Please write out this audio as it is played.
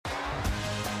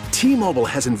T-Mobile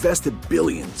has invested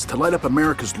billions to light up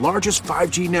America's largest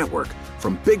 5G network,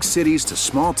 from big cities to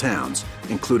small towns,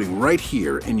 including right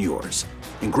here in yours.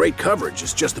 And great coverage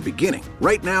is just the beginning.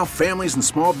 Right now, families and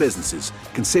small businesses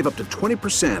can save up to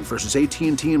 20% versus AT&T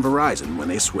and Verizon when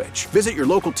they switch. Visit your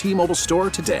local T-Mobile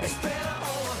store today.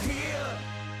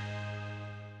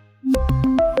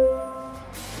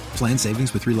 Plan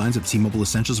savings with 3 lines of T-Mobile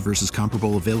Essentials versus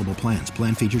comparable available plans.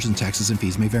 Plan features and taxes and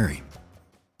fees may vary.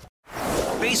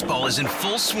 Baseball is in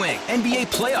full swing. NBA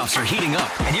playoffs are heating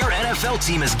up, and your NFL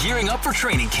team is gearing up for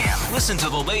training camp. Listen to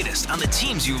the latest on the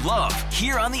teams you love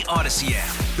here on the Odyssey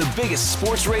app. The biggest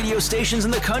sports radio stations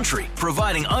in the country,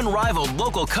 providing unrivaled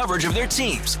local coverage of their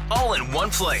teams, all in one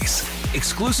place.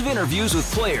 Exclusive interviews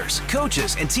with players,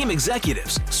 coaches, and team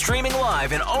executives, streaming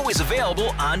live and always available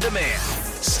on demand.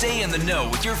 Stay in the know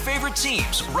with your favorite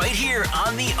teams right here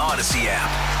on the Odyssey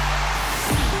app.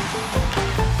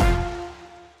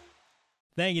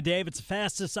 Thank you, Dave. It's the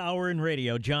fastest hour in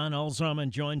radio. John Ulzheimer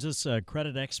joins us, a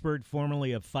credit expert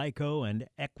formerly of FICO and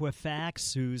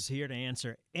Equifax, who's here to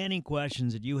answer any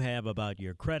questions that you have about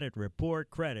your credit report,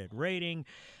 credit rating,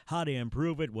 how to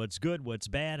improve it, what's good, what's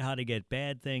bad, how to get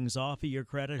bad things off of your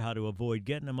credit, how to avoid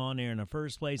getting them on there in the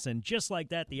first place. And just like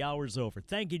that, the hour's over.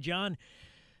 Thank you, John.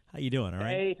 How you doing, all right?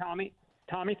 Hey, Tommy.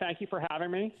 Tommy, thank you for having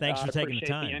me. Thanks for taking the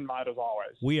time. Appreciate the invite as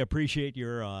always. We appreciate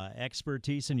your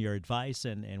expertise and your advice,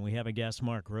 and we have a guest,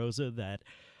 Mark Rosa, that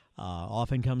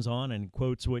often comes on and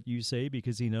quotes what you say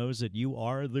because he knows that you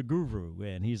are the guru,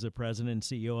 and he's the president and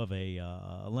CEO of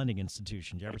a lending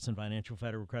institution, Jefferson Financial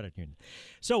Federal Credit Union.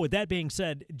 So with that being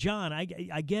said, John, I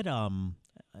get a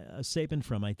statement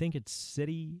from, I think it's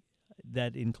Citi,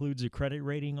 that includes a credit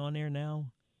rating on there now?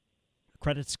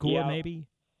 Credit score, maybe?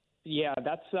 Yeah,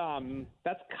 that's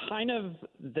kind of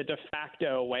the de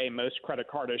facto way most credit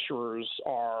card issuers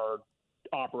are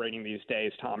operating these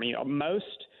days, Tommy. Most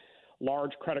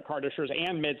large credit card issuers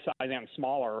and mid-size and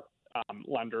smaller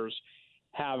lenders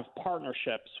have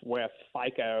partnerships with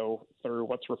FICO through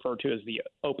what's referred to as the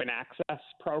Open Access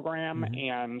program.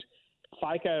 Mm-hmm. And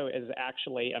FICO is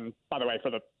actually, and by the way, for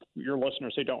your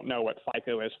listeners who don't know what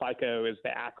FICO is the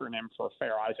acronym for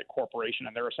Fair Isaac Corporation,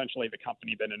 and they're essentially the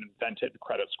company that invented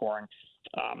credit scoring.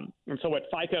 And so what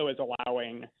FICO is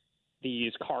allowing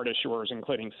these card issuers,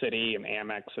 including Citi and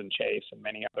Amex and Chase and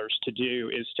many others, to do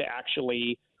is to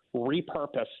actually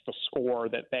repurpose the score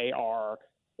that they are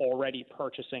already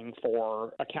purchasing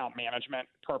for account management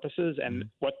purposes. And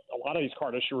what a lot of these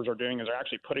card issuers are doing is they're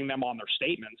actually putting them on their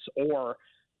statements, or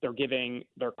they're giving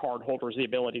their cardholders the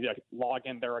ability to log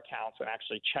in their accounts and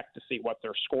actually check to see what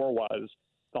their score was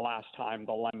the last time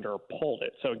the lender pulled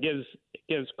it. So it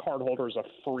gives cardholders a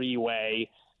free way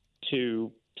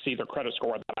to see their credit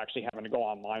score without actually having to go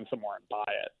online somewhere and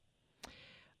buy it.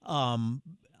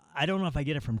 I don't know if I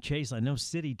get it from Chase. I know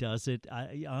Citi does it.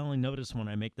 I only notice when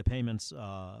I make the payments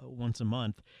once a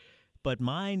month. But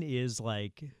mine is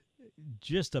like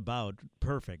just about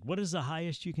perfect. What is the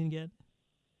highest you can get?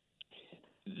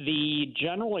 The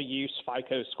generally used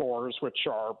FICO scores, which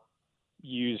are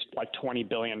used like 20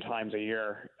 billion times a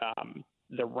year,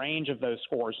 the range of those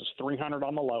scores is 300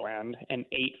 on the low end and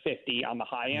 850 on the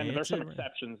high end. There's some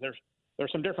exceptions.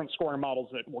 There's some different scoring models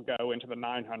that will go into the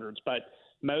 900s, but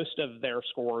most of their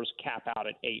scores cap out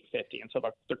at 850. And so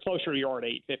the closer you are to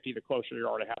 850, the closer you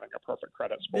are to having a perfect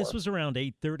credit score. This was around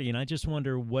 830, and I just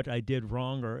wonder what I did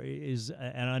wrong,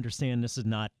 and I understand this is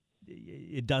not,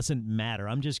 it doesn't matter.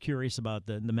 I'm just curious about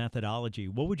the methodology.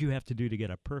 What would you have to do to get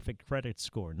a perfect credit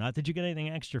score? Not that you get anything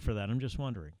extra for that. I'm just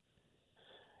wondering.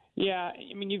 Yeah,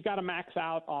 I mean, you've got to max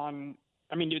out on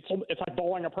 – I mean, it's like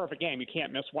bowling a perfect game. You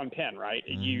can't miss one pin, right?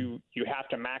 Mm-hmm. You have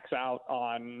to max out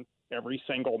on every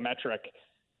single metric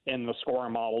in the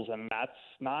scoring models, and that's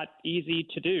not easy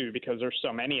to do because there's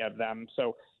so many of them.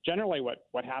 So generally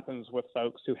what happens with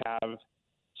folks who have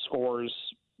scores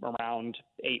around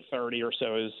 830 or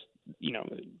so is –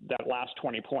 that last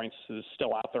 20 points is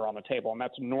still out there on the table. And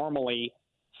that's normally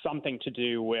something to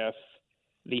do with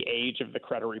the age of the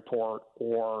credit report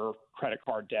or credit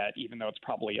card debt, even though it's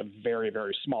probably a very,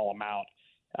 very small amount.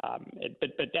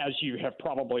 But as you have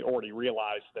probably already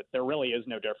realized, that there really is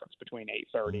no difference between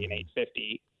 830 and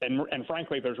 850. And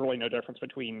frankly, there's really no difference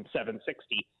between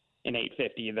 760 and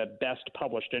 850. The best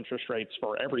published interest rates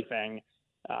for everything,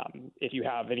 if you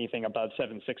have anything above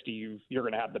 760, you're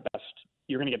going to have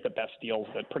you're going to get the best deals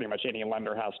that pretty much any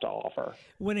lender has to offer.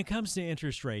 When it comes to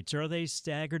interest rates, are they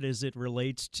staggered as it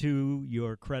relates to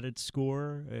your credit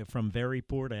score from very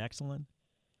poor to excellent?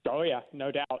 Oh, yeah,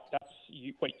 no doubt.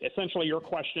 Essentially your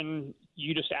question,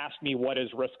 you just asked me what is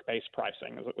risk-based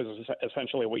pricing, is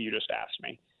essentially what you just asked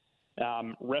me.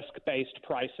 Risk-based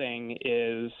pricing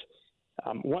is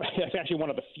It's actually one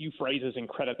of the few phrases in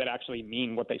credit that actually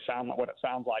mean what it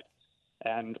sounds like.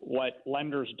 And what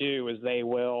lenders do is they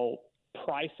will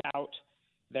price out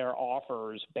their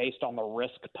offers based on the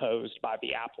risk posed by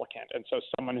the applicant. And so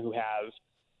someone who has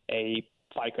a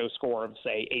FICO score of,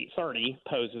 say, 830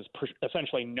 poses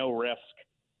essentially no risk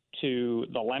to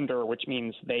the lender, which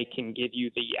means they can give you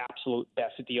the absolute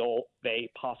best deal they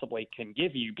possibly can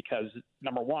give you because,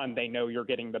 number one, they know you're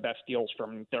getting the best deals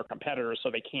from their competitors,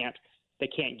 so they can't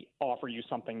offer you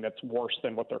something that's worse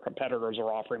than what their competitors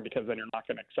are offering because then you're not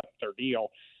going to accept their deal.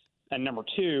 And number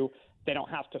two, they don't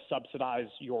have to subsidize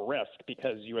your risk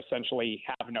because you essentially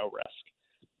have no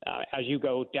risk. As you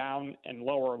go down and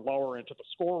lower into the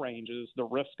score ranges, the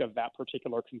risk of that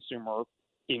particular consumer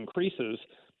increases.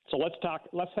 So let's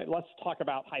talk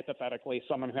about hypothetically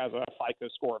someone who has a FICO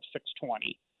score of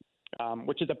 620,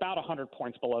 which is about 100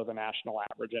 points below the national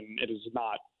average, and it is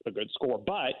not a good score.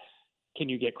 But can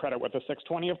you get credit with a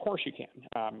 620? Of course you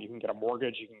can. You can get a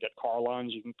mortgage, you can get car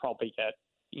loans, you can probably get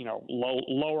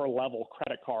lower level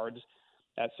credit cards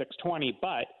at 620,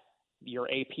 but your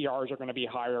APRs are going to be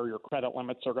higher, your credit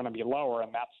limits are going to be lower,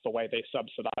 and that's the way they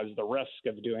subsidize the risk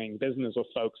of doing business with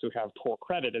folks who have poor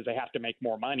credit is they have to make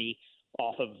more money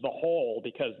off of the whole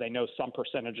because they know some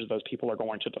percentage of those people are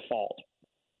going to default.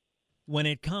 When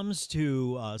it comes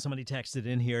to somebody texted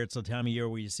in here, it's a time of year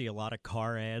where you see a lot of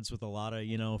car ads with a lot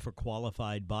of, for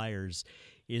qualified buyers.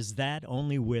 Is that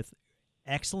only with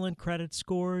excellent credit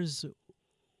scores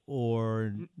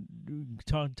or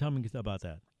tell me about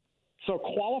that? So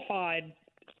qualified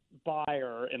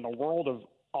buyer in the world of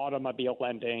automobile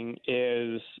lending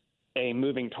is a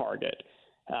moving target.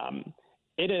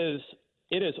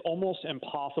 It is almost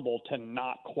impossible to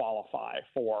not qualify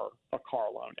for a car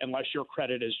loan unless your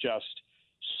credit is just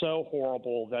so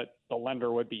horrible that the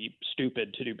lender would be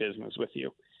stupid to do business with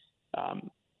you. And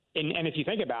if you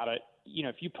think about it,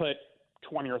 if you put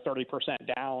 20 or 30%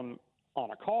 down on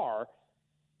a car,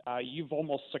 you've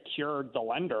almost secured the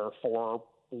lender for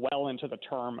well into the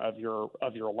term of your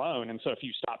loan. And so if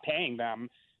you stop paying them,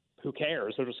 who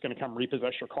cares? They're just going to come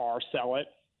repossess your car, sell it.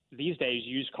 These days,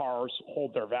 used cars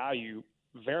hold their value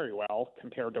very well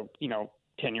compared to,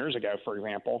 10 years ago, for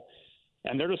example.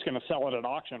 And they're just going to sell it at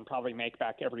auction, probably make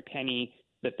back every penny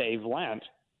that they've lent.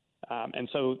 And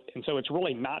so it's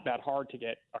really not that hard to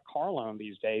get a car loan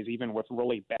these days, even with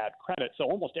really bad credit. So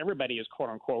almost everybody is, quote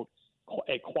unquote,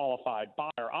 a qualified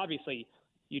buyer. Obviously,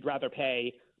 you'd rather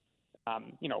pay 5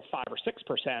 or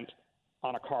 6%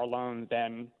 on a car loan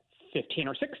than 15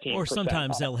 or 16%. Or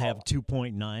sometimes they'll have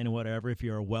 2.9 or whatever if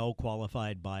you're a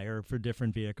well-qualified buyer for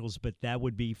different vehicles, but that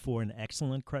would be for an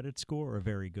excellent credit score or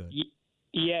very good?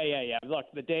 Yeah. Look,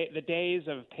 the days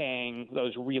of paying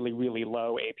those really, really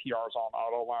low APRs on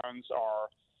auto loans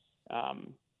are,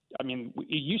 you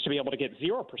used to be able to get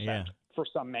 0% for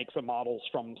some makes and models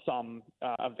from some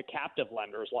of the captive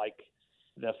lenders like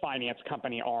the finance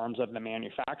company arms of the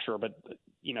manufacturer, but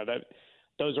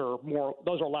those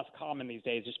are less common these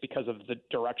days just because of the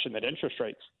direction that interest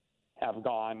rates have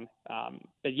gone.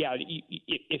 But yeah,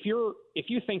 if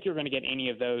you think you're going to get any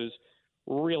of those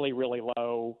really, really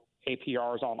low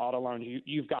APRs on auto loans,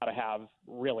 you've got to have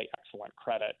really excellent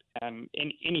credit, and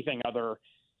anything other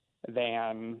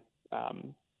than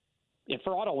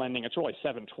for auto lending, it's really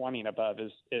 720 and above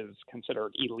is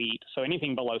considered elite. So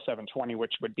anything below 720,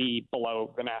 which would be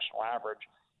below the national average,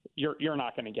 you're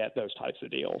not going to get those types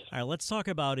of deals. All right, let's talk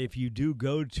about if you do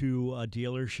go to a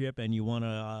dealership and you want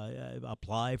to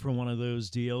apply for one of those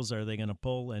deals, are they going to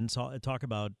pull and talk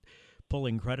about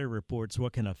pulling credit reports,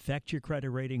 what can affect your credit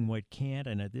rating, what can't,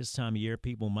 and at this time of year,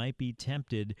 people might be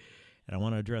tempted, and I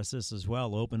want to address this as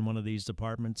well, open one of these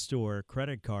department store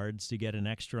credit cards to get an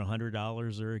extra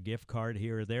 $100 or a gift card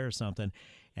here or there or something,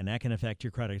 and that can affect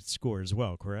your credit score as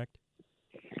well, correct?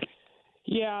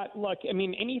 Yeah, look,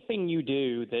 anything you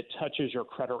do that touches your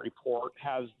credit report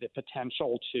has the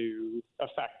potential to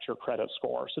affect your credit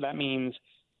score. So that means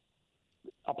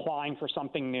applying for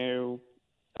something new,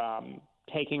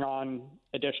 taking on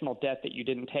additional debt that you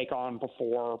didn't take on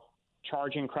before,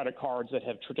 charging credit cards that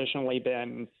have traditionally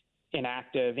been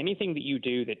inactive. Anything that you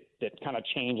do that kind of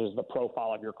changes the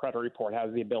profile of your credit report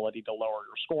has the ability to lower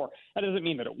your score. That doesn't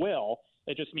mean that it will.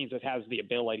 It just means it has the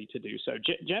ability to do so.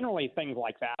 Generally, things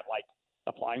like that, like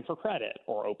applying for credit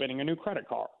or opening a new credit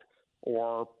card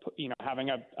or having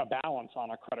a balance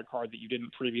on a credit card that you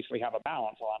didn't previously have a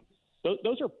balance on.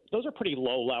 Those are pretty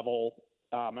low level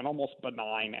and almost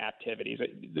benign activities.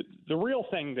 The real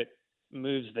thing that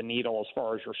moves the needle as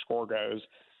far as your score goes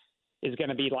is going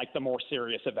to be like the more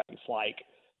serious events like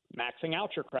maxing out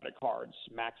your credit cards,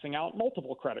 maxing out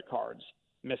multiple credit cards,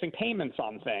 missing payments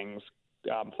on things,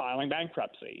 filing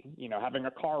bankruptcy, having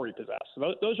a car repossessed.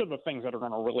 Those are the things that are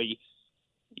going to really,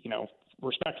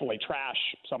 respectfully trash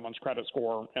someone's credit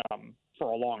score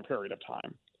for a long period of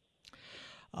time.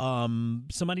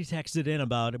 Somebody texted in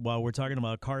about, while we're talking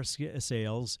about car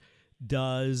sales,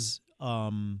 does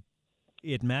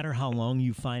it matter how long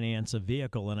you finance a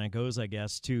vehicle? And it goes, I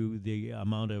guess, to the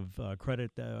amount of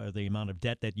credit or the amount of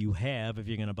debt that you have. If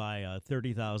you're going to buy a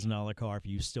 $30,000 car, if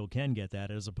you still can get that,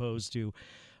 as opposed to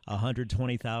a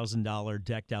 $120,000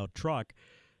 decked out truck.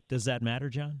 Does that matter,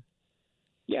 John?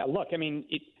 Yeah, look, I mean,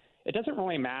 it doesn't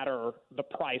really matter the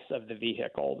price of the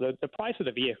vehicle. The price of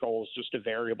the vehicle is just a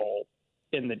variable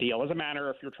in the deal. It doesn't matter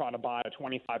if you're trying to buy a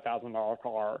 $25,000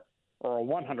 car or a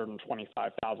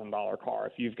 $125,000 car.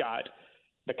 If you've got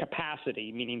the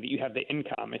capacity, meaning that you have the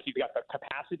income, if you've got the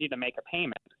capacity to make a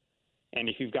payment, and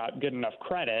if you've got good enough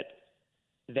credit,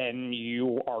 then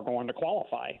you are going to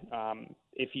qualify.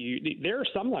 There are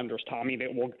some lenders, Tommy,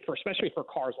 that will, especially for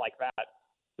cars like that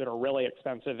are really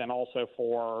expensive, and also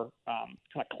for kind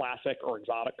of classic or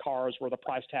exotic cars where the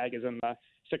price tag is in the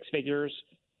six figures.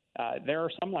 There are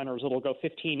some lenders that will go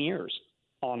 15 years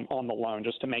on the loan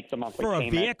just to make the monthly payment. For a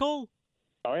vehicle?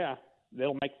 Oh, yeah.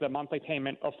 They'll make the monthly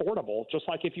payment affordable, just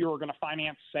like if you were going to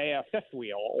finance, say, a fifth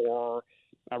wheel or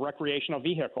a recreational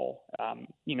vehicle.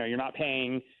 You're not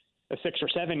paying a 6 or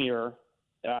 7 year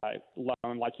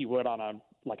loan like you would on a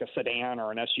sedan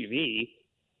or an SUV.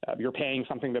 You're paying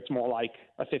something that's more like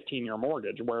a 15-year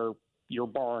mortgage, where you're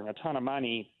borrowing a ton of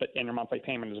money, and your monthly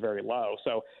payment is very low.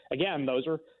 So again, those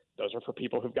are for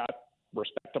people who've got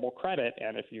respectable credit,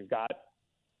 and if you've got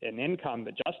an income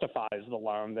that justifies the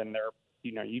loan, then they're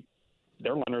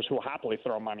lenders who will happily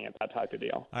throw money at that type of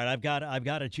deal. All right, I've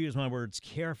got to choose my words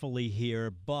carefully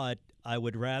here, but I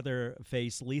would rather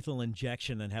face lethal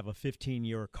injection than have a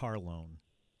 15-year car loan.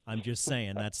 I'm just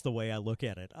saying, that's the way I look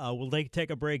at it. We'll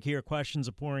take a break here. Questions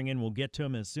are pouring in. We'll get to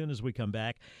them as soon as we come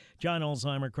back. John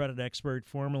Ulzheimer, credit expert,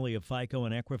 formerly of FICO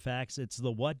and Equifax. It's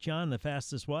the what, John? The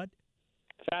fastest what?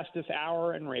 Fastest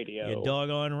hour in radio. You're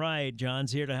doggone right.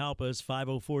 John's here to help us.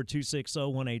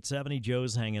 504-260-1870.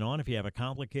 Joe's hanging on. If you have a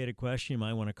complicated question, you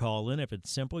might want to call in. If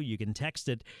it's simple, you can text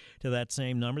it to that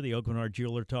same number, the Oakland Art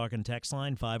Jeweler Talk and Text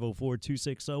line,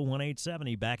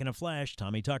 504-260-1870. Back in a flash,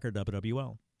 Tommy Tucker,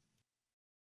 WWL.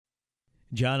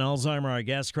 John Ulzheimer, our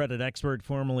guest, credit expert,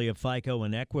 formerly of FICO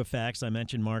and Equifax. I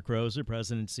mentioned Mark Roser,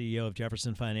 President and CEO of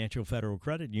Jefferson Financial Federal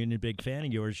Credit Union. Big fan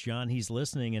of yours, John. He's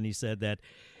listening, and he said that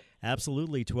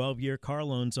absolutely 12-year car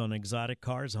loans on exotic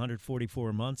cars,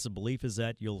 144 months. The belief is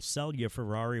that you'll sell your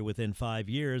Ferrari within 5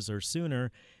 years or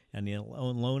sooner, and the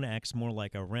loan acts more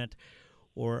like a rent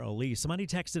or a lease. Somebody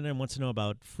texted in and wants to know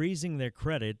about freezing their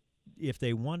credit if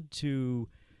they want to.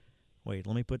 Wait,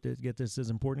 let me get this as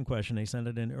an important question. They sent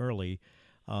it in early.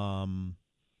 Do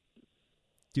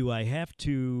I have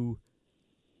to?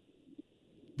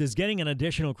 Does getting an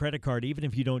additional credit card, even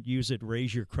if you don't use it,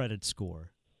 raise your credit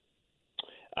score?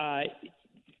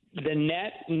 The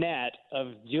net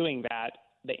of doing that,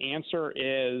 the answer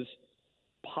is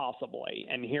possibly.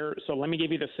 So let me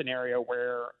give you the scenario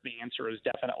where the answer is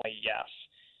definitely yes.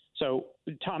 So,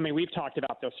 Tommy, we've talked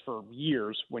about this for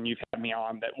years when you've had me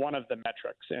on, that one of the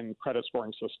metrics in credit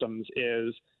scoring systems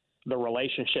is the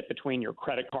relationship between your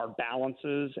credit card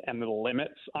balances and the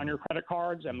limits on your credit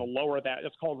cards. And the lower that,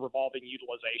 it's called revolving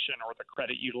utilization, or the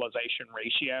credit utilization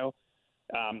ratio.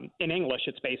 In English,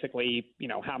 it's basically,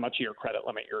 how much of your credit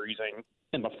limit you're using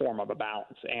in the form of a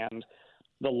balance. And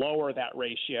the lower that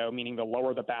ratio, meaning the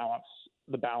lower the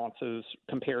balances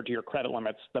compared to your credit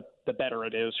limits, the better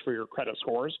it is for your credit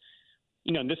scores.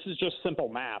 This is just simple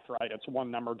math, right? It's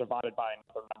one number divided by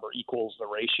another number equals the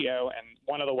ratio. And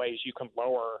one of the ways you can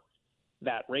lower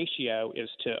that ratio is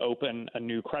to open a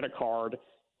new credit card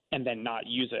and then not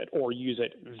use it, or use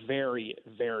it very,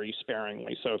 very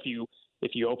sparingly. So if you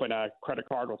open a credit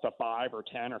card with a $5 or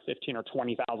 $10 or $15 or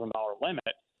 $20,000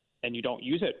 limit and you don't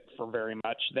use it for very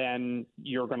much, then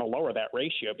you're going to lower that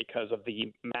ratio because of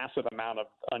the massive amount of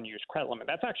unused credit limit.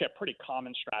 That's actually a pretty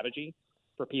common strategy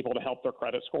for people to help their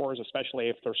credit scores, especially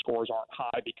if their scores aren't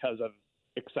high because of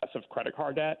excessive credit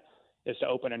card debt, is to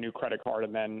open a new credit card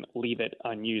and then leave it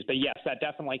unused. But yes, that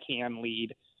definitely can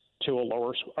lead to a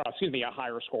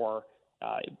higher score.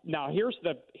 Now, here's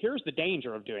the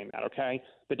danger of doing that. Okay,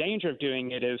 the danger of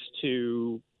doing it is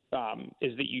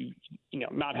that you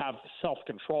not have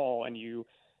self-control, and you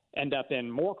end up in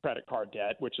more credit card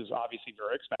debt, which is obviously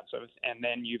very expensive, and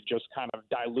then you've just kind of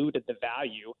diluted the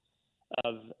value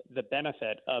of the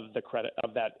benefit of the credit,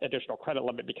 of that additional credit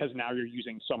limit, because now you're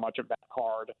using so much of that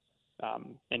card,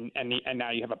 and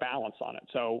now you have a balance on it.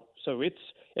 So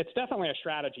it's definitely a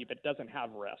strategy, but doesn't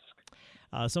have risk.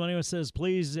 Somebody else says,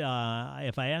 please,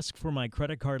 if I ask for my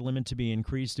credit card limit to be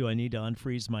increased, do I need to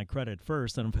unfreeze my credit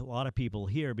first? And a lot of people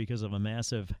here, because of a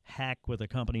massive hack with a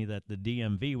company that the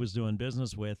DMV was doing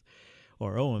business with,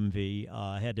 or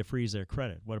OMV, had to freeze their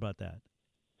credit. What about that?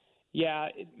 Yeah,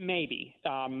 maybe.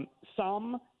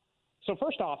 So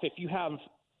first off, if you have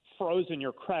frozen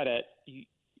your credit,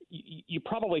 you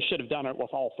probably should have done it with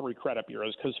all three credit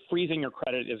bureaus, because freezing your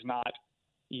credit is not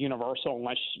universal,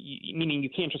 meaning you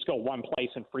can't just go one place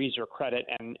and freeze your credit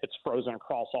and it's frozen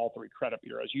across all three credit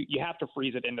bureaus. You have to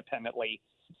freeze it independently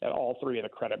at all three of the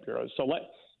credit bureaus. So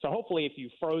hopefully if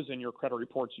you've frozen your credit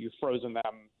reports, you've frozen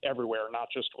them everywhere, not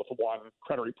just with one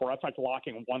credit report. That's like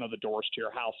locking one of the doors to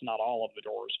your house, not all of the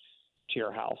doors to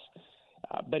your house.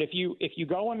 But if you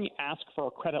go and ask for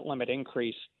a credit limit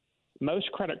increase, most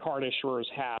credit card issuers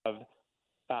have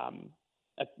a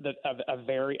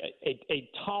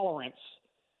tolerance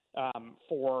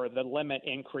for the limit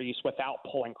increase without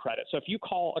pulling credit. So if you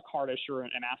call a card issuer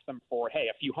and ask them for, hey,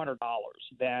 a few $100s,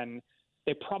 then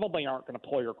they probably aren't going to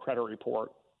pull your credit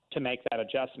report to make that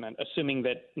adjustment, assuming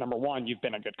that, number one, you've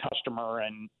been a good customer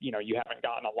and you haven't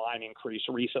gotten a line increase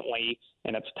recently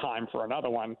and it's time for another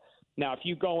one. Now, if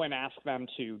you go and ask them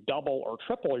to double or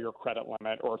triple your credit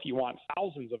limit, or if you want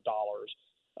thousands of dollars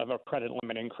of a credit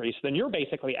limit increase, then you're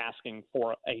basically asking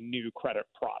for a new credit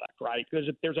product, right? Because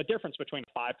there's a difference between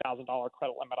a $5,000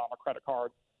 credit limit on a credit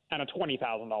card and a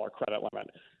 $20,000 credit limit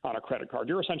on a credit card.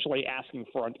 You're essentially asking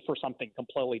for something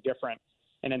completely different.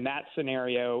 And in that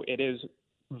scenario, it is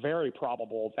very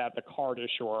probable that the card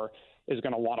issuer is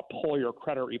going to want to pull your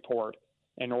credit report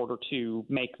in order to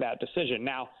make that decision.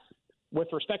 Now,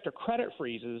 with respect to credit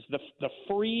freezes, the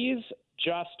freeze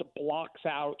just blocks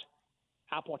out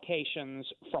applications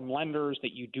from lenders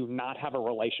that you do not have a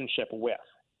relationship with.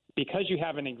 Because you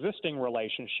have an existing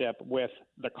relationship with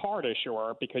the card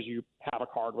issuer, because you have a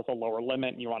card with a lower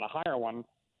limit and you want a higher one,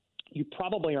 you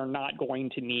probably are not going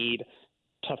to need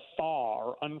to thaw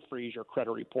or unfreeze your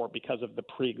credit report because of the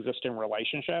pre-existing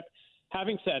relationship.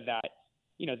 Having said that,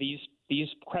 these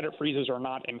credit freezes are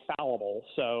not infallible.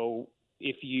 So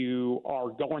if you are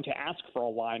going to ask for a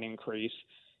line increase,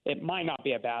 it might not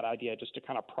be a bad idea just to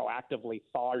kind of proactively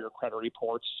thaw your credit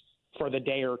reports for the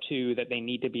day or two that they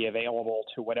need to be available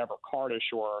to whatever card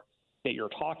issuer that you're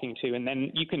talking to. And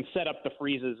then you can set up the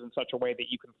freezes in such a way that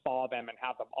you can thaw them and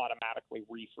have them automatically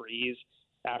refreeze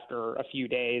after a few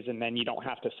days, and then you don't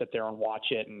have to sit there and watch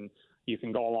it, and you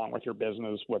can go along with your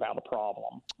business without a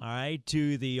problem. All right,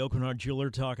 to the Oakenheart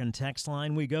Jeweler Talking text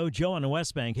line we go. Joe on the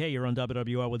West Bank. Hey, you're on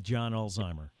WWL with John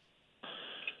Ulzheimer.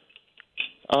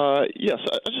 Yes,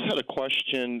 I just had a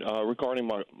question regarding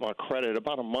my credit.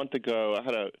 About a month ago, I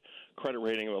had a credit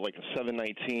rating of like a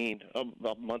 719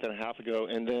 about a month and a half ago,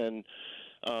 and then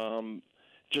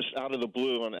just out of the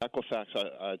blue on Equifax,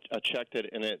 I checked it,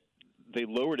 and they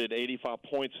lowered it 85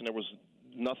 points, and there was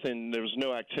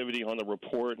no activity on the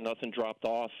report, nothing dropped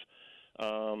off,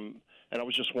 and I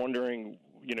was just wondering,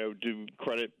 do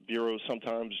credit bureaus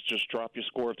sometimes just drop your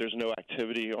score if there's no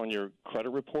activity on your credit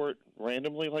report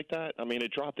randomly like that? I mean,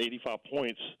 it dropped 85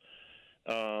 points,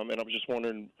 and I was just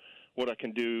wondering what I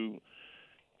can do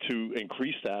to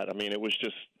increase that. I mean, it was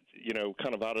just,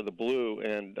 kind of out of the blue,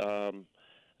 and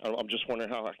I'm just wondering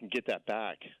how I can get that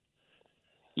back.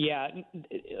 Yeah,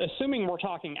 assuming we're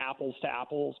talking apples to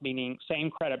apples, meaning same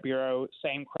credit bureau,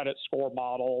 same credit score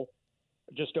model,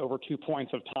 just over 2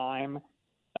 points of time,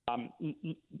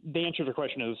 the answer to the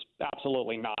question is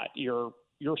absolutely not. Your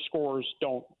scores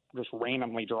don't just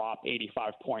randomly drop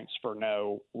 85 points for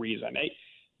no reason.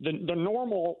 The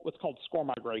normal, what's called score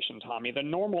migration, Tommy, the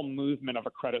normal movement of a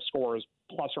credit score is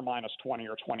plus or minus 20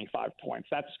 or 25 points.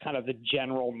 That's kind of the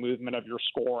general movement of your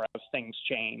score as things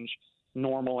change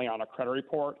normally on a credit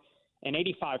report. An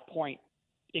 85-point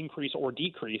increase or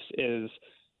decrease is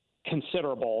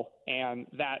considerable, and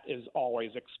that is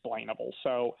always explainable.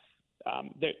 So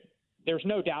there's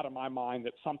no doubt in my mind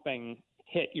that something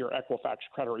hit your Equifax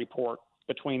credit report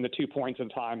between the 2 points in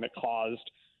time that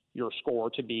caused your score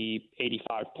to be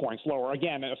 85 points lower.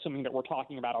 Again, assuming that we're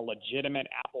talking about a legitimate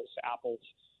apples-to-apples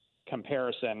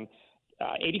comparison,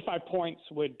 85 points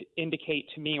would indicate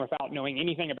to me, without knowing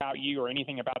anything about you or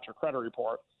anything about your credit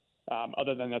report,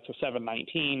 other than that's a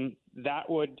 719, that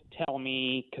would tell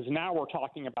me, because now we're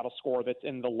talking about a score that's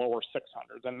in the lower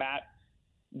 600s, and that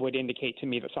would indicate to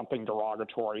me that something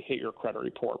derogatory hit your credit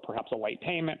report, perhaps a late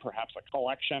payment, perhaps a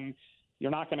collection.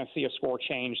 You're not going to see a score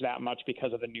change that much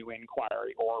because of a new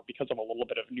inquiry or because of a little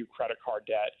bit of new credit card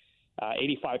debt.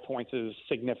 85 points is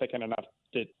significant enough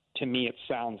to me it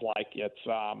sounds like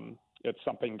it's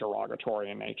something derogatory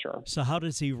in nature. So how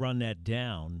does he run that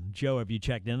down? Joe, have you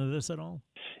checked into this at all?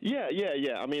 Yeah.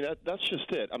 I mean, that's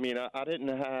just it. I mean, I didn't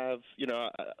have,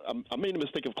 I made a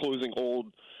mistake of closing old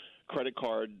credit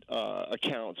card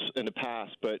accounts in the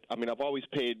past, but I mean, I've always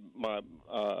paid my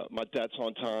debts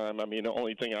on time. I mean, the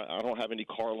only thing I don't have any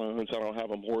car loans. I don't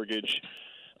have a mortgage.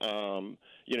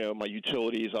 My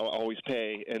utilities I always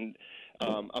pay, and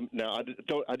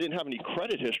I didn't have any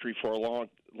credit history for a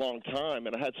long time,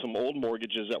 and I had some old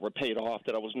mortgages that were paid off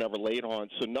that I was never late on,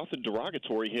 so nothing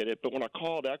derogatory hit it. But when I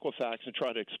called Equifax and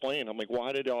tried to explain, I'm like,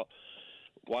 why did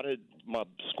my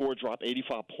score drop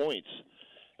 85 points?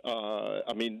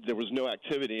 I mean, there was no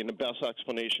activity, and the best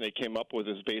explanation they came up with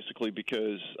is basically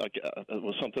because it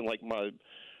was something like my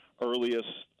earliest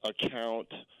account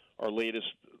or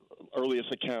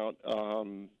earliest account,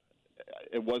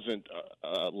 it wasn't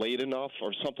late enough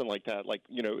or something like that. Like,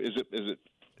 is it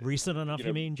recent enough?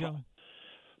 You mean, Joe?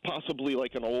 Possibly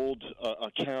like an old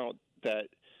account that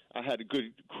I had a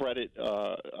good credit,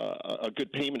 a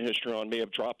good payment history on may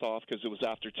have dropped off because it was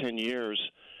after 10 years.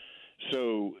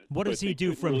 So what does he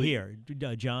do from here,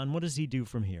 John? What does he do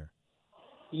from here?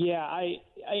 Yeah,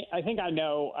 I think I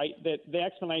know. The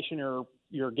explanation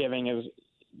you're giving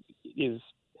is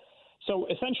so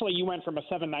essentially you went from a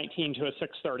 719 to a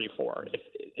 634.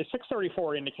 If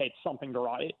 634 indicates something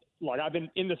like I've been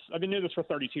doing this for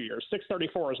 32 years.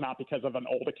 634 is not because of an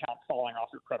old account falling off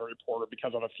your credit report or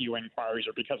because of a few inquiries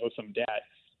or because of some debt.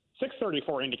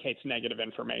 634 indicates negative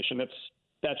information.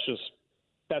 That's just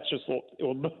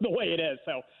the way it is.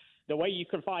 So the way you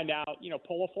can find out,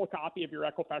 pull a full copy of your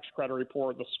Equifax credit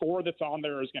report. The score that's on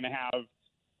there is going to have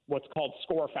what's called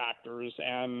score factors,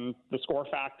 and the score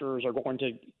factors are going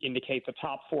to indicate the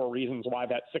top 4 reasons why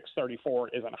that 634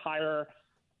 isn't higher.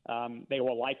 They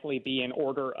will likely be in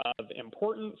order of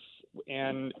importance,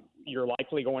 and you're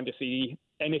likely going to see.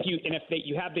 And if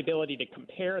you have the ability to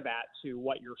compare that to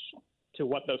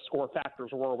what those score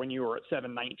factors were when you were at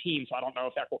 719. So I don't know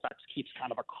if Equifax keeps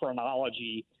kind of a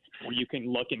chronology where you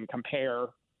can look and compare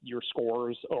your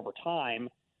scores over time.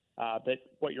 But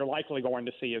what you're likely going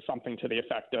to see is something to the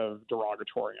effect of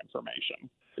derogatory information,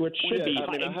 which should be.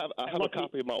 I mean, I have a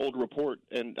copy of my old report,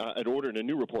 and I'd ordered a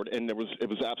new report, and it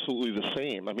was absolutely the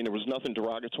same. I mean, there was nothing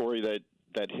derogatory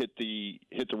that hit the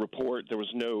report. There was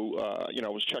no, I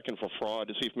was checking for fraud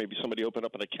to see if maybe somebody opened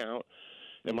up an account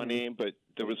in my name, but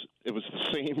it was the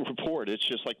same report. It's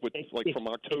just like from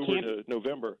October to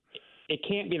November. It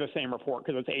can't be the same report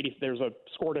because there's a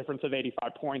score difference of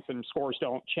 85 points, and scores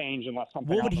don't change unless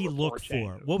something. What would he look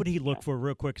for? What would he look for,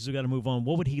 real quick, because we got to move on?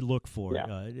 What would he look for,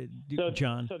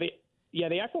 John? So the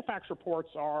Equifax reports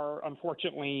are,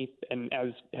 unfortunately, and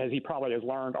as he probably has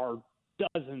learned, are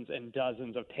dozens and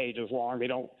dozens of pages long.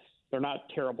 They're not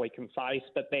terribly concise,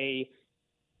 but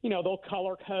they'll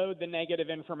color code the negative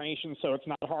information, so it's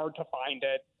not hard to find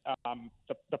it.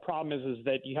 The problem is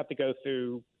that you have to go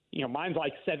through. Mine's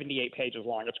like 78 pages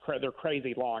long. They're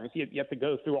crazy long. You have to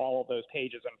go through all of those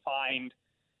pages and find,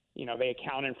 the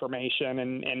account information,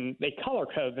 and they color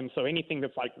code them. So anything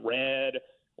that's like red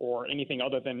or anything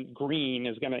other than green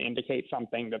is going to indicate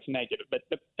something that's negative. But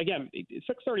again,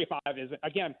 635 is,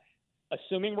 again,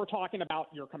 assuming we're talking about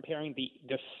you're comparing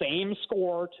the same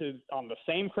score on the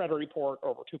same credit report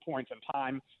over 2 points in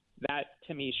time, that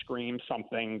to me screams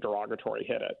something derogatory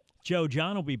hit it. Joe,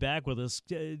 John will be back with us.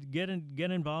 Get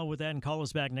involved with that and call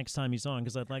us back next time he's on,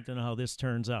 because I'd like to know how this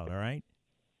turns out, all right?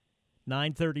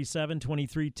 9:37,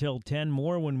 23 till 10.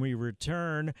 More when we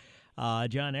return.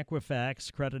 John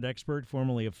Equifax, credit expert,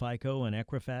 formerly of FICO and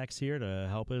Equifax, here to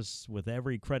help us with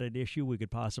every credit issue we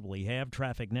could possibly have.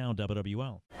 Traffic now,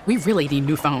 WWL. We really need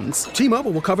new phones.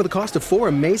 T-Mobile will cover the cost of 4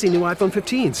 amazing new iPhone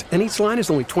 15s, and each line is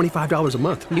only $25 a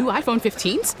month. New iPhone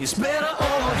 15s? It's better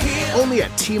over here. Only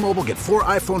at T-Mobile, get 4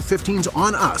 iPhone 15s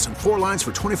on us and 4 lines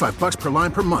for $25 per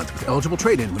line per month with eligible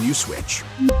trade-in when you switch.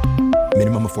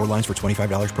 Minimum of 4 lines for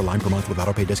 $25 per line per month with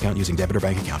autopay discount using debit or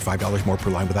bank account. $5 more per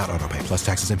line without autopay, plus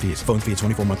taxes and fees. Phone fee at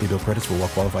 24 monthly bill credits for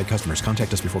well-qualified customers.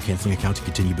 Contact us before canceling account to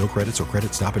continue bill credits or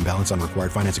credit stop and balance on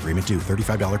required finance agreement due.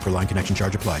 $35 per line connection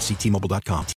charge applies. See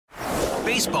T-Mobile.com.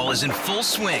 Baseball is in full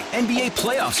swing. NBA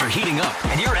playoffs are heating up,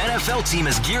 and your NFL team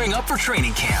is gearing up for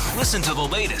training camp. Listen to the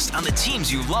latest on the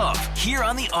teams you love here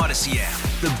on the Odyssey app.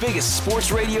 The biggest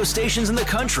sports radio stations in the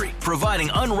country,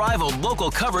 providing unrivaled local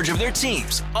coverage of their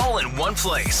teams, all in one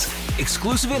place.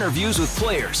 Exclusive interviews with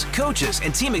players, coaches,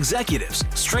 and team executives,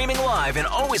 streaming live and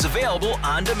always available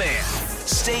on demand.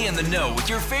 Stay in the know with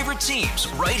your favorite teams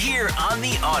right here on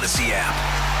the Odyssey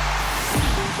app.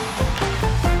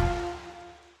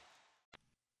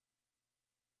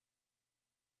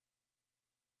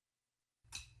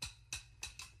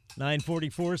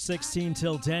 9:44, 16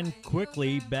 till 10.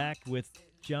 Quickly back with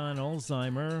John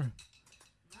Ulzheimer.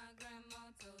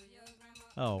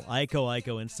 Oh,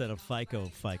 ICO instead of FICO.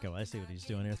 I see what he's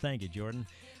doing here. Thank you, Jordan.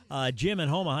 Jim in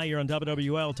Omaha, you're on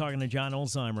WWL talking to John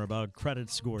Ulzheimer about credit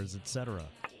scores, etc.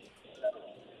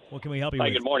 What can we help you with?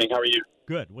 Hi, good morning. How are you?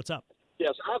 Good. What's up?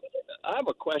 Yes, I have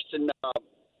a question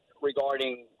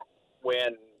regarding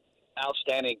when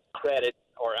outstanding credit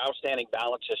or outstanding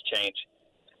balances change.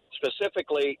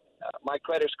 Specifically, my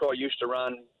credit score used to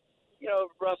run,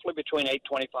 roughly between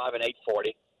 825 and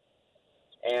 840.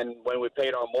 And when we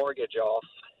paid our mortgage off,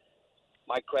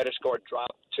 my credit score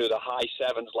dropped to the high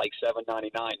sevens, like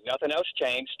 799. Nothing else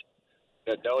changed.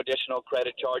 No additional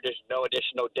credit charges, no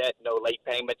additional debt, no late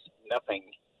payments, nothing.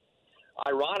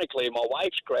 Ironically, my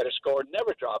wife's credit score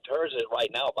never dropped. Hers is right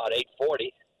now about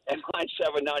 840, and mine's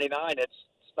 799. It's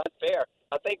not fair.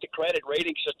 I think the credit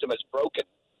rating system is broken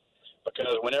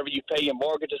because whenever you pay your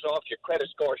mortgages off, your credit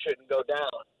score shouldn't go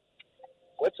down.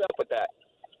 What's up with that?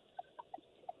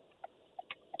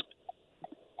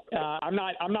 I'm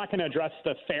not going to address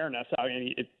the fairness. I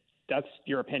mean, that's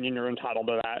your opinion. You're entitled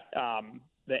to that.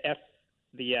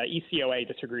 The ECOA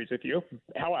disagrees with you.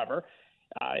 However,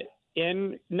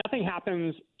 nothing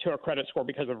happens to a credit score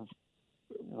because of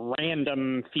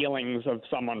random feelings of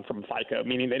someone from FICO,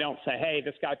 meaning they don't say, hey,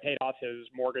 this guy paid off his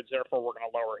mortgage, therefore we're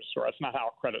going to lower his score. That's not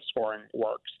how credit scoring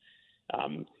works.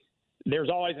 There's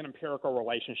always an empirical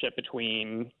relationship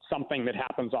between something that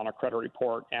happens on a credit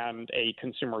report and a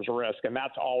consumer's risk, and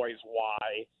that's always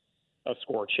why a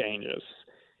score changes.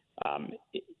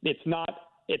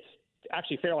 It's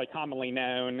actually fairly commonly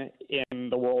known in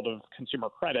the world of consumer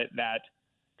credit that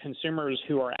consumers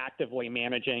who are actively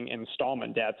managing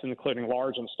installment debts, including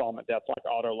large installment debts like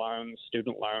auto loans,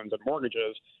 student loans, and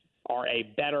mortgages, are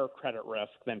a better credit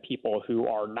risk than people who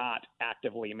are not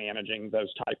actively managing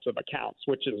those types of accounts,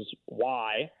 which is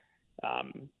why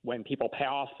when people pay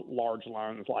off large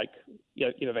loans, like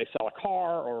either they sell a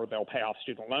car or they'll pay off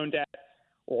student loan debt,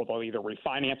 or they'll either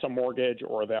refinance a mortgage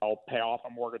or they'll pay off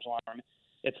a mortgage loan,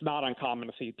 it's not uncommon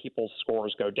to see people's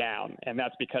scores go down, and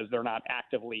that's because they're not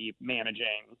actively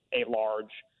managing a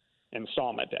large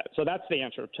installment debt. So that's the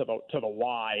answer to the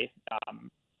why.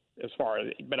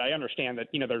 But I understand that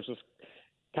there's this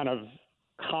kind of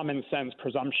common sense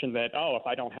presumption that if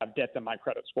I don't have debt, then my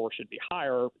credit score should be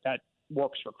higher. That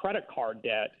works for credit card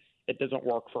debt. It doesn't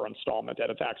work for installment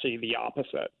debt. It's actually the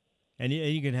opposite. And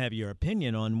you can have your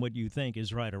opinion on what you think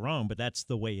is right or wrong, but that's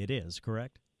the way it is,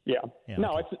 correct? Yeah.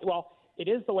 No, okay. It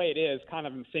is the way it is. Kind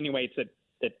of insinuates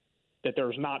that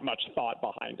there's not much thought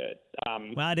behind it.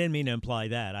 Well, I didn't mean to imply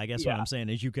that. I guess what I'm saying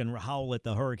is you can howl at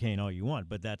the hurricane all you want,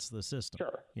 but that's the system.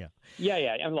 Sure. Yeah.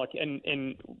 Yeah. And look,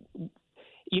 and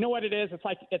you know what it is?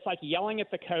 It's like yelling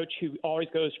at the coach who always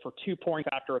goes for 2 points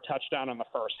after a touchdown in the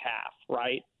first half,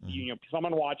 right? Mm-hmm.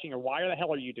 Someone watching, or why the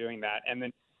hell are you doing that? And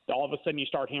then all of a sudden you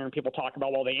start hearing people talk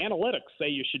about, well, the analytics say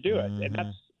you should do it, and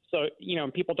that's so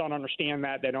people don't understand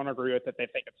that. They don't agree with it. They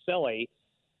think it's silly,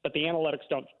 but the analytics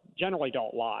generally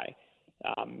don't lie.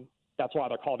 That's why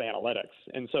they're called analytics.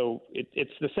 And so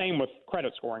it's the same with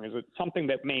credit scoring. Is it something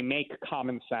that may make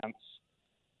common sense,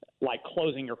 like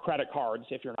closing your credit cards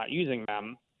if you're not using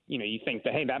them? You think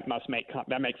that, hey,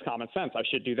 that makes common sense. I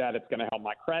should do that. It's going to help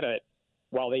my credit.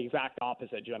 Well, the exact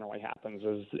opposite generally happens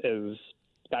is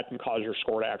that can cause your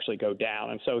score to actually go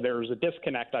down. And so there's a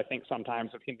disconnect, I think,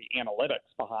 sometimes between the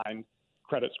analytics behind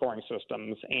credit scoring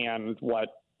systems and what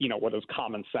is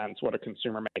common sense, what a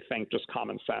consumer may think just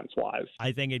common sense-wise.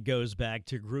 I think it goes back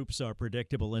to groups are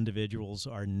predictable, individuals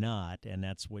are not, and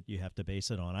that's what you have to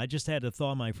base it on. I just had to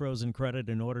thaw my frozen credit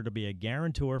in order to be a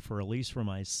guarantor for a lease for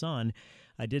my son.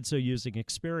 I did so using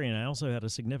Experian. I also had a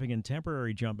significant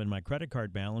temporary jump in my credit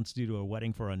card balance due to a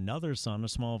wedding for another son, a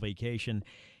small vacation,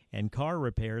 and car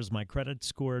repairs. My credit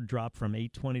score dropped from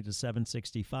 820 to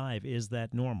 765. Is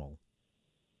that normal?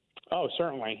 Oh,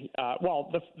 certainly.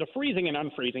 Well, the freezing and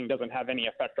unfreezing doesn't have any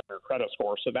effect on your credit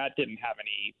score, so that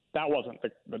wasn't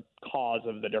the cause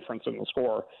of the difference in the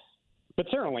score. But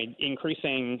certainly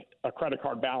increasing a credit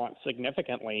card balance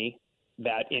significantly,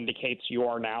 that indicates you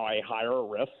are now a higher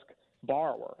risk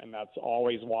borrower, and that's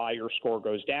always why your score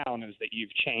goes down, is that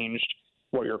you've changed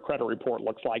what your credit report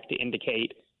looks like to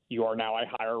indicate you are now a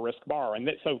higher risk borrower. And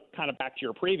so kind of back to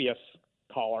your previous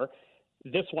caller,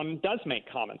 this one does make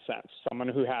common sense. Someone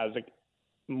who has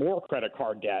more credit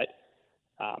card debt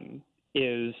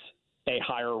is a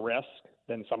higher risk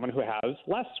than someone who has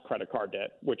less credit card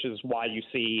debt, which is why you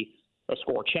see a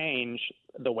score change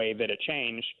the way that it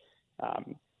changed.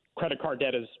 Credit card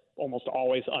debt is almost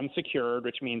always unsecured,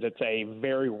 which means it's a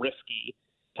very risky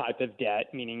type of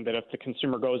debt, meaning that if the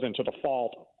consumer goes into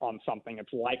default on something,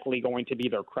 it's likely going to be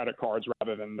their credit cards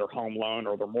rather than their home loan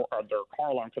or their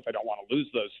car loan, because they don't want to lose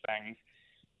those things.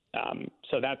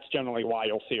 So that's generally why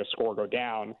you'll see a score go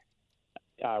down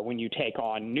when you take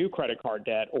on new credit card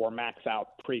debt or max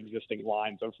out pre-existing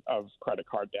lines of credit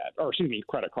cards.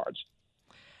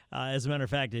 As a matter of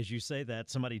fact, as you say that,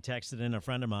 somebody texted in, a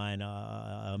friend of mine,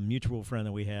 a mutual friend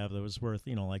that we have that was worth,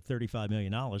 like $35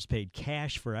 million, paid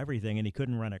cash for everything, and he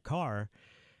couldn't rent a car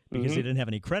because he didn't have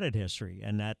any credit history.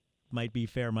 And that might be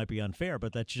fair, might be unfair,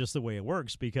 but that's just the way it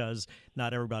works because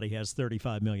not everybody has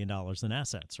 $35 million in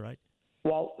assets, right?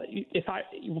 Well,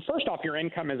 first off, your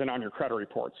income isn't on your credit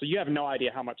report, so you have no idea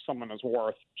how much someone is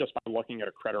worth just by looking at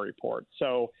a credit report.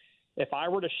 So if I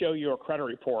were to show you a credit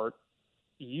report,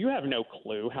 you have no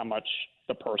clue how much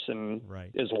the person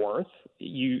is worth.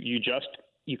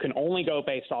 You can only go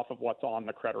based off of what's on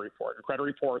the credit report. And credit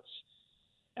reports,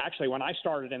 actually, when I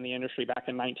started in the industry back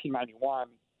in 1991,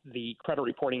 the credit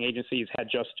reporting agencies had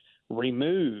just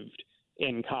removed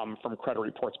income from credit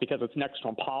reports because it's next to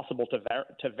impossible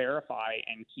to verify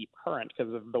and keep current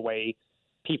because of the way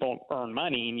people earn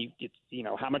money. And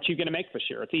how much are you going to make this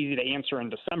year? It's easy to answer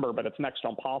in December, but it's next to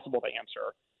impossible to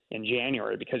answer in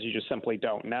January because you just simply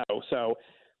don't know. So,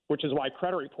 which is why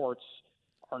credit reports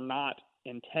are not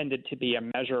intended to be a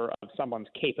measure of someone's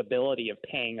capability of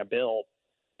paying a bill.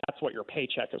 That's what your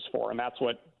paycheck is for, and that's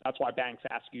why banks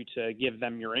ask you to give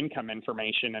them your income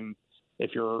information. And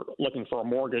if you're looking for a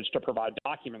mortgage, to provide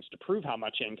documents to prove how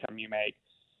much income you make.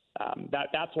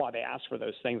 That's why they ask for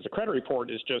those things. The credit report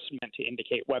is just meant to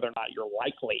indicate whether or not you're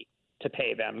likely to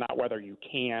pay them, not whether you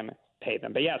can pay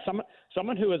them. But yeah,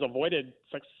 someone who has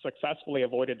successfully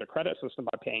avoided the credit system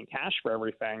by paying cash for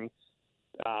everything,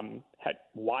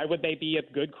 why would they be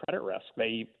at good credit risk?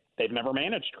 They've never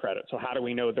managed credit. So how do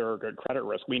we know they're a good credit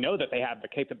risk? We know that they have the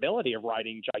capability of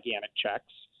writing gigantic checks.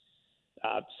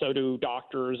 So do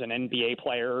doctors and NBA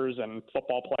players and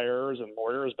football players and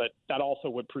lawyers, but that also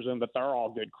would presume that they're all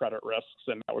good credit risks,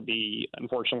 and that would be,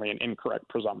 unfortunately, an incorrect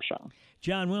presumption.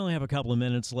 John, we only have a couple of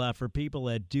minutes left. For people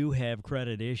that do have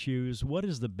credit issues, what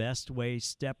is the best way,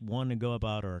 step one, to go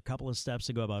about, or a couple of steps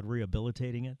to go about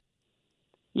rehabilitating it?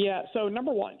 Yeah, so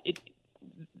number one,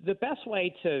 the best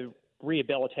way to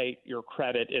rehabilitate your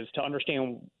credit is to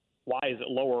understand why is it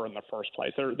lower in the first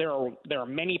place. There are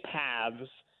many paths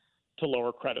to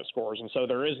lower credit scores, and so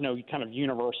there is no kind of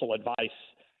universal advice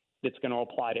that's going to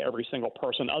apply to every single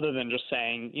person other than just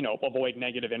saying, avoid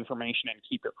negative information and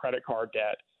keep your credit card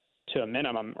debt to a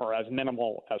minimum or as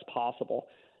minimal as possible.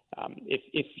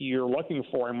 If you're looking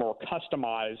for a more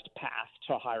customized path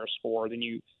to a higher score, then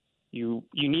you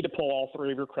need to pull all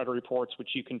three of your credit reports, which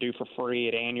you can do for free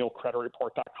at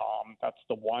annualcreditreport.com. That's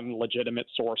the one legitimate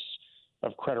source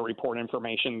of credit report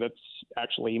information that's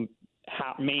actually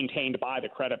maintained by the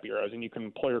credit bureaus, and you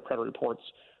can pull your credit reports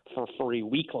for free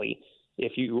weekly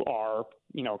if you are,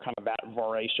 kind of that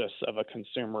voracious of a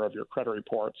consumer of your credit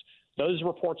reports. Those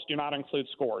reports do not include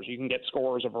scores. You can get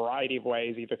scores a variety of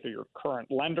ways, either through your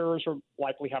current lenders or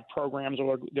likely have programs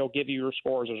where they'll give you your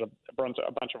scores. There's a bunch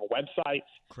of websites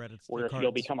where if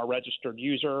you'll become a registered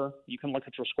user, you can look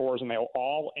at your scores, and they'll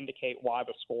all indicate why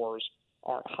the scores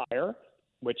aren't higher,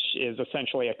 which is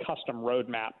essentially a custom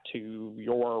roadmap to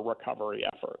your recovery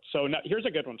efforts. So now, here's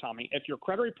a good one, Tommy. If your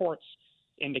credit reports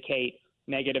indicate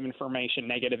negative information,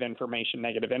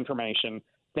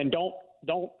 then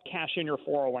don't cash in your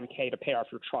 401k to pay off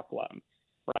your truck loan,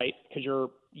 right? Because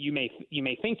you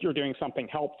may think you're doing something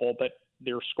helpful, but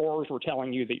their scores were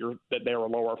telling you that they were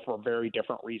lower for very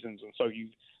different reasons, and so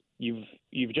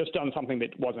you've just done something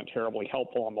that wasn't terribly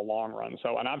helpful in the long run.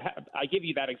 So, and I give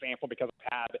you that example because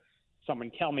I've had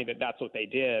someone tell me that that's what they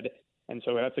did. And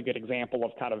so that's a good example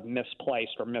of kind of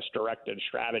misplaced or misdirected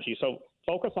strategy. So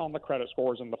focus on the credit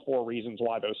scores and the 4 reasons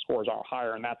why those scores are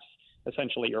higher. And that's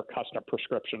essentially your custom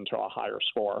prescription to a higher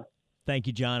score. Thank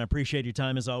you, John. Appreciate your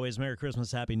time as always. Merry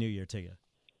Christmas. Happy New Year to you.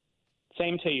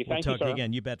 Same to you. Thank you, sir. We'll talk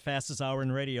again. You bet. Fastest hour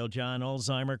in radio. John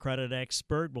Ulzheimer, credit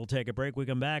expert. We'll take a break. We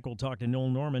come back. We'll talk to Noel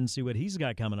Norman, see what he's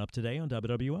got coming up today on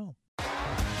WWL.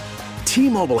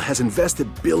 T-Mobile has invested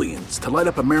billions to light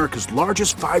up America's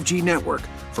largest 5G network,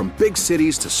 from big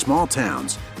cities to small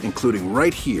towns, including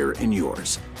right here in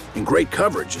yours. And great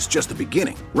coverage is just the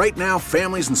beginning. Right now,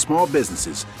 families and small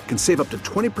businesses can save up to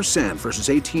 20% versus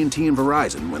AT&T and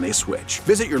Verizon when they switch.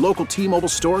 Visit your local T-Mobile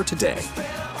store today.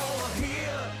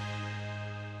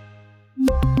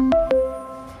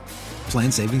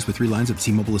 Plan savings with 3 lines of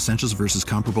T-Mobile Essentials versus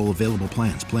comparable available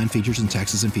plans. Plan features and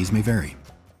taxes and fees may vary.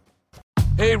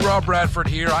 Hey, Rob Bradford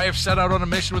here. I have set out on a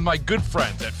mission with my good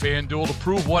friends at FanDuel to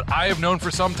prove what I have known for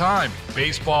some time.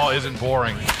 Baseball isn't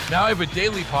boring. Now I have a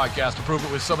daily podcast to prove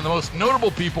it with some of the most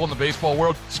notable people in the baseball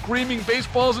world, screaming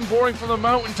baseball isn't boring from the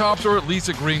mountaintops, or at least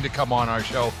agreeing to come on our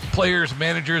show. Players,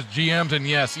 managers, GMs, and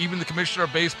yes, even the commissioner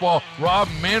of baseball, Rob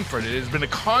Manfred. It has been a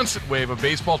constant wave of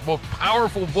baseball's most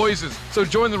powerful voices. So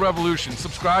join the revolution.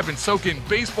 Subscribe and soak in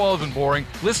Baseball Isn't Boring.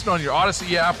 Listen on your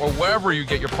Odyssey app or wherever you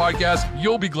get your podcasts.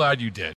 You'll be glad you did.